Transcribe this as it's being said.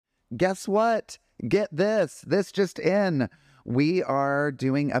guess what? Get this. This just in. We are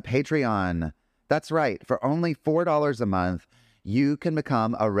doing a Patreon. That's right. For only $4 a month, you can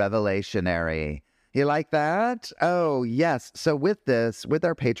become a Revelationary. You like that? Oh, yes. So with this, with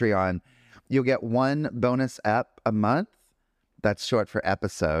our Patreon, you'll get one bonus ep a month. That's short for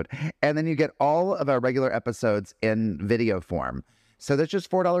episode. And then you get all of our regular episodes in video form. So that's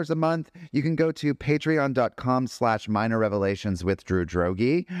just $4 a month. You can go to patreon.com/Minor Revelations with Drew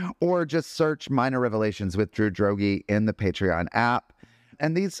Droege, or just search Minor Revelations with Drew Droege in the Patreon app.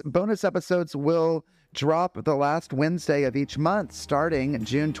 And these bonus episodes will drop the last Wednesday of each month, starting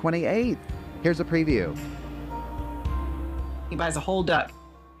June 28th. Here's a preview. He buys a whole duck,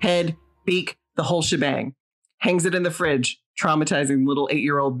 head, beak, the whole shebang, hangs it in the fridge, traumatizing little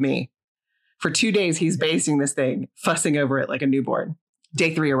 8-year-old me. For 2 days, he's basting this thing, fussing over it like a newborn.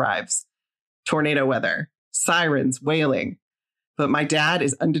 Day 3 arrives. Tornado weather, sirens, wailing. But my dad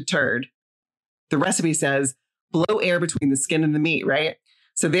is undeterred. The recipe says, blow air between the skin and the meat, right?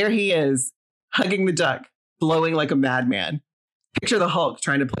 So there he is, hugging the duck, blowing like a madman. Picture the Hulk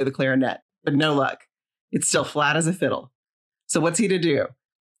trying to play the clarinet, but no luck. It's still flat as a fiddle. So what's he to do?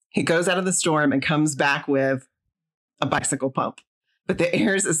 He goes out of the storm and comes back with a bicycle pump. But the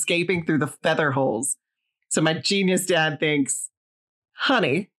air is escaping through the feather holes. So my genius dad thinks,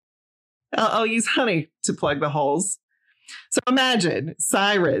 honey, I'll use honey to plug the holes. So imagine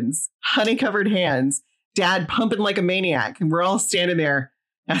sirens, honey-covered hands, dad pumping like a maniac. And we're all standing there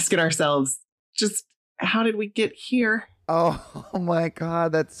asking ourselves, just how did we get here? Oh my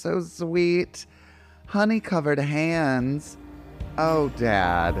God, that's so sweet. Honey-covered hands. Oh,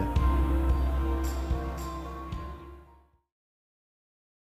 Dad.